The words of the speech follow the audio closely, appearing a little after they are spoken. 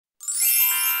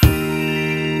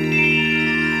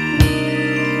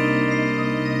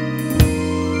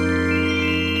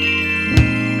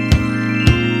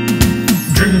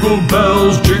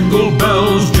bells, jingle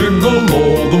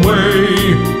all the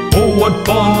way. Oh, what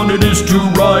fun it is to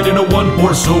ride in a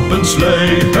one-horse open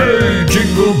sleigh. Hey,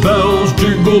 jingle bells,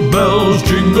 jingle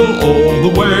all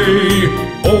the way.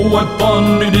 Oh, what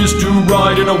fun it is to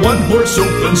ride in a one-horse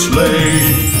open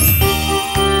sleigh.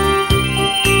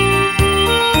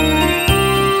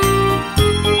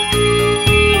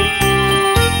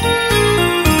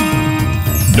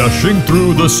 Dashing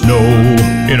through the snow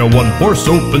in a one-horse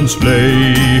open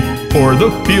sleigh. O'er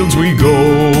the fields we go,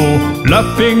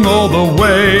 laughing all the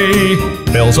way.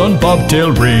 Bells on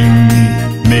bobtail ring,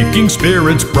 making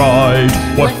spirits bright.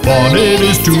 What fun it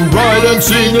is to ride and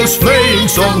sing a sleighing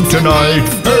song tonight.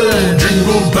 Hey,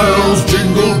 jingle bells,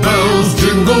 jingle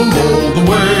all the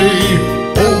way.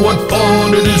 Oh, what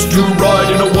fun it is to ride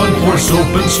in a one-horse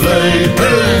open sleigh.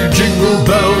 Hey, jingle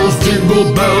bells, jingle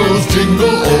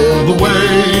all the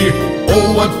way.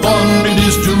 Oh, what fun it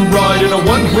is to ride in a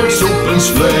one-horse open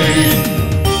sleigh.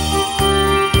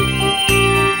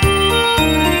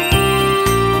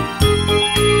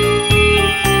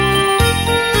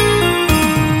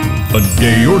 A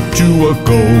day or two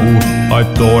ago, I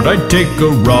thought I'd take a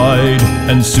ride,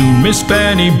 and soon Miss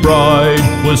Fanny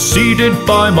Bride was seated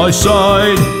by my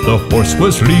side. The horse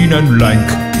was lean and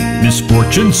lank,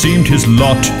 misfortune seemed his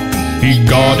lot. He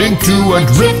got into a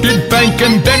drifted bank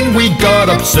and then we got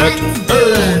upset.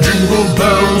 Hey, jingle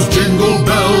bells, jingle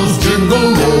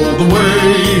all the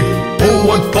way. Oh,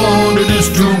 what fun it is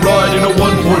to ride in a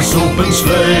one-horse open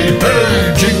sleigh.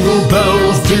 Hey, jingle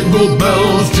bells, jingle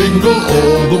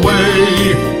all the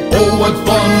way. Oh, what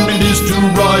fun it is to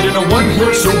ride in a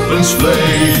one-horse open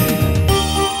sleigh.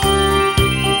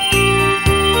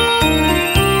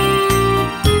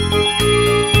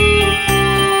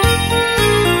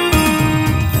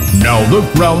 Now the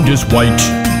ground is white,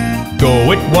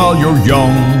 go it while you're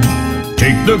young.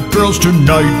 Take the girls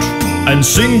tonight and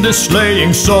sing this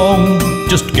sleighing song.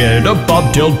 Just get a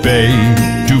bobtailed bay,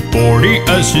 240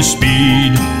 as his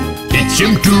speed. Hitch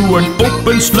him to an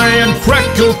open sleigh and crack,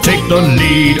 you'll take the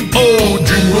lead. Oh,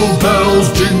 jingle bells,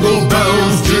 jingle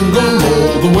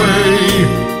all the way.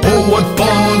 Oh, what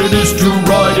fun it is to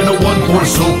ride in a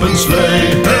one-horse open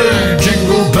sleigh. Hey,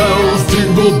 jingle bells,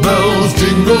 jingle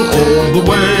all the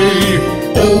way.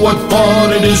 Oh, what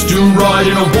fun it is to ride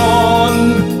in a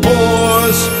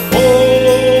one-horse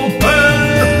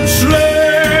open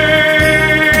sleigh.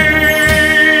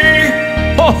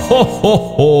 Ho, ho, ho,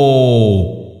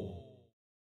 ho.